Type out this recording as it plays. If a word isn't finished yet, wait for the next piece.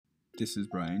This is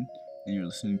Brian, and you're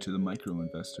listening to The Micro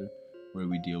Investor, where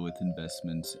we deal with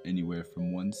investments anywhere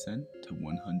from 1 cent to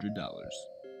 $100.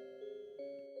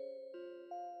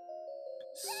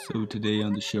 So today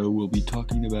on the show, we'll be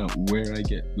talking about where I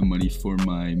get the money for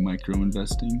my micro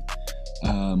investing,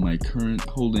 my current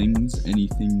holdings,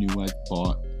 anything new I've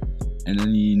bought, and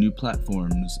any new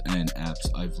platforms and apps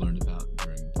I've learned about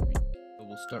during the week. So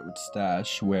we'll start with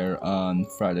Stash, where on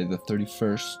Friday the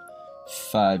 31st,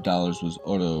 $5 was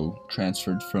auto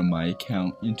transferred from my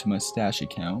account into my Stash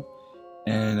account,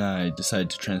 and I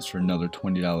decided to transfer another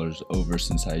 $20 over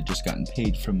since I had just gotten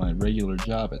paid from my regular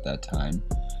job at that time.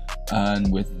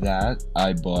 And with that,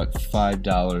 I bought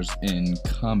 $5 in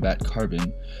Combat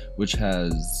Carbon, which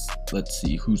has, let's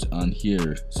see, who's on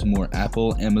here? Some more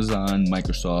Apple, Amazon,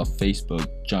 Microsoft, Facebook,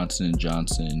 Johnson &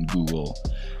 Johnson, Google.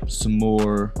 Some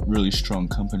more really strong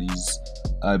companies.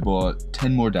 I bought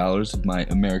 $10 more of my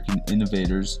American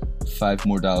Innovators, $5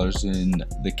 more in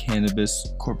the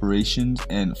Cannabis Corporations,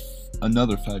 and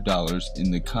another $5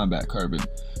 in the Combat Carbon.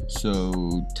 So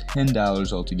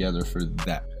 $10 altogether for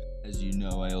that. As you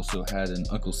know, I also had an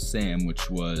Uncle Sam, which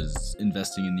was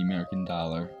investing in the American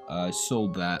dollar. I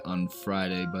sold that on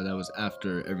Friday, but that was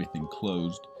after everything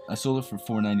closed. I sold it for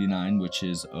 $4.99, which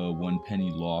is a 1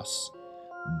 penny loss,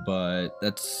 but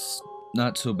that's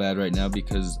not so bad right now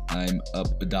because I'm up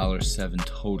 $1.07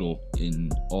 total in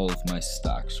all of my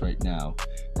stocks right now,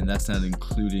 and that's not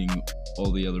including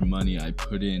all the other money I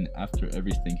put in after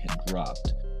everything had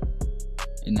dropped.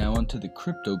 And now onto the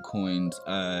crypto coins.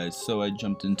 So I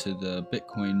jumped into the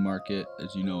Bitcoin market.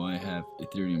 As you know, I have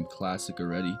Ethereum Classic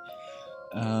already.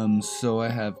 So I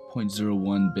have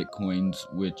 0.01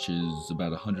 Bitcoins, which is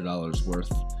about $100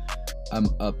 worth. I'm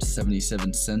up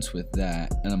 77 cents with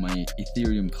that, and on my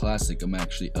Ethereum Classic, I'm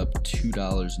actually up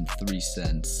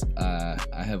 $2.03.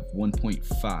 I have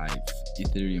 1.5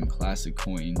 Ethereum Classic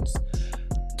coins.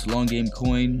 It's a long game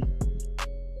coin.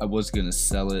 I was gonna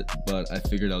sell it, but I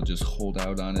figured I'll just hold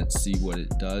out on it, see what it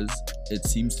does. It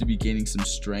seems to be gaining some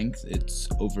strength. It's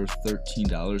over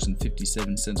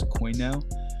 $13.57 a coin now.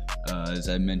 As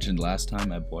I mentioned last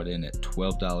time, I bought in at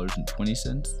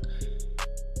 $12.20.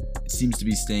 It seems to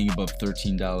be staying above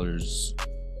 $13,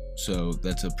 so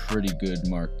that's a pretty good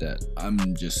mark that I'm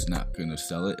just not gonna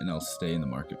sell it, and I'll stay in the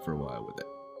market for a while with it.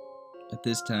 At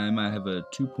this time, I have a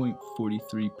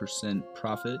 2.43%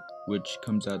 profit, which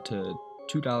comes out to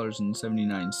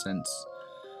 $2.79.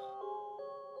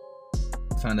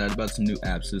 Found out about some new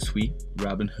apps this week: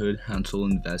 Robinhood, Hansel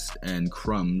Invest, and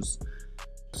Crumbs.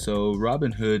 So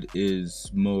Robinhood is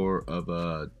more of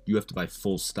you have to buy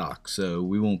full stock, so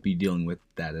we won't be dealing with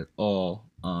that at all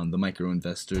on the micro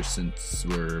investor since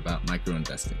we're about micro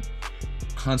investing.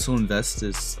 Hansel Invest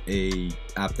is a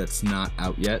app that's not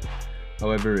out yet.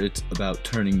 However, it's about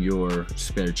turning your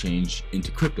spare change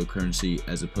into cryptocurrency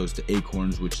as opposed to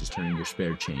Acorns, which is turning your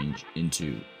spare change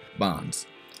into bonds.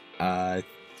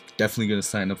 Definitely going to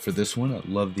sign up for this one. I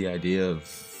love the idea of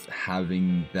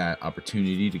having that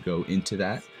opportunity to go into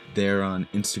that. They're on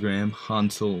Instagram,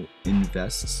 Hansel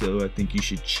Invest, so I think you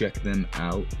should check them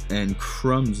out. And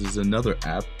Crumbs is another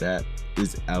app that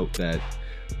is out that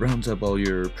rounds up all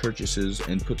your purchases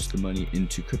and puts the money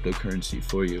into cryptocurrency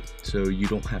for you, so you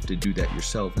don't have to do that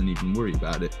yourself and even worry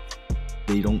about it.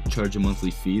 They don't charge a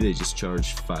monthly fee, they just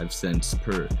charge 5 cents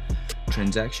per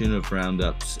transaction of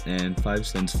roundups and 5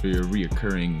 cents for your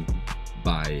reoccurring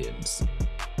buy-ins.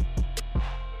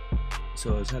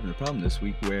 So I was having a problem this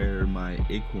week where my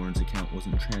Acorns account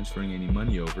wasn't transferring any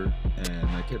money over, and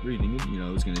I kept reading it,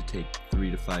 it was going to take 3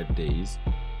 to 5 days.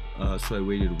 So I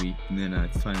waited a week, and then I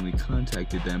finally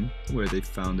contacted them, where they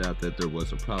found out that there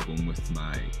was a problem with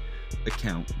my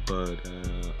account. But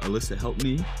Alyssa helped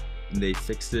me, and they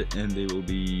fixed it, and they will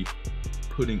be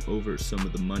putting over some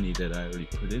of the money that I already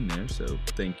put in there. So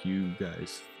thank you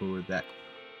guys for that.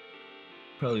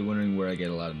 Probably wondering where I get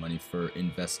a lot of money for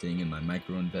investing in my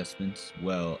micro investments.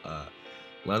 Well, a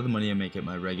lot of the money I make at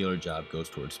my regular job goes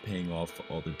towards paying off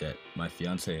all the debt my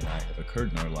fiance and I have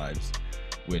occurred in our lives,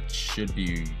 which should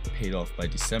be paid off by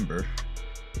December.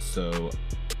 So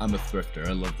I'm a thrifter.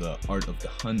 I love the art of the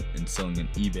hunt and selling on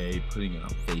eBay, putting it on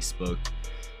Facebook.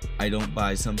 I don't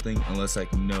buy something unless I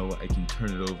know I can turn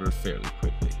it over fairly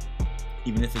quickly.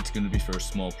 Even if it's going to be for a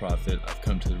small profit, I've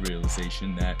come to the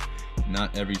realization that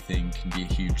not everything can be a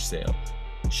huge sale.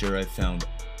 Sure, I found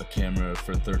a camera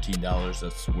for $13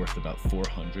 that's worth about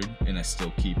 $400, and I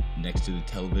still keep next to the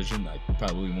television I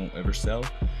probably won't ever sell,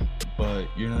 but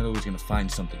you're not always going to find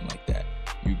something like that.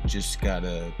 You just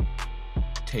gotta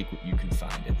take what you can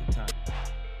find at the time.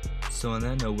 So on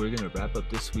that note, we're going to wrap up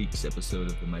this week's episode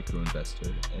of The Micro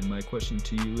Investor. And my question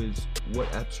to you is,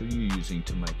 what apps are you using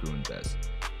to micro invest?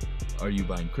 Are you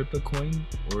buying crypto coin,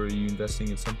 or are you investing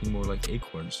in something more like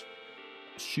Acorns?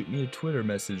 Shoot me a Twitter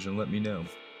message and let me know.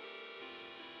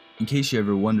 In case you're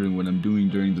ever wondering what I'm doing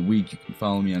during the week, you can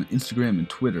follow me on Instagram and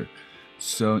Twitter.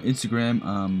 So on Instagram,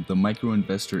 I'm the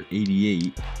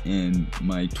microinvestor88, and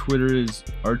my Twitter is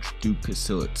Archduke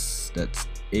Casillas. That's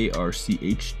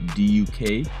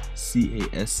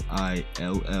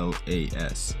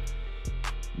ARCHDUKCASILLAS.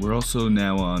 We're also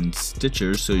now on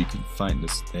Stitcher, so you can find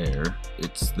us there.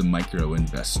 It's the Micro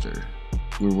Investor.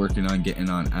 We're working on getting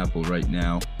on Apple right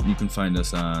now. You can find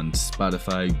us on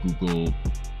Spotify, Google,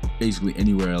 basically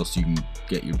anywhere else you can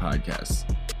get your podcasts.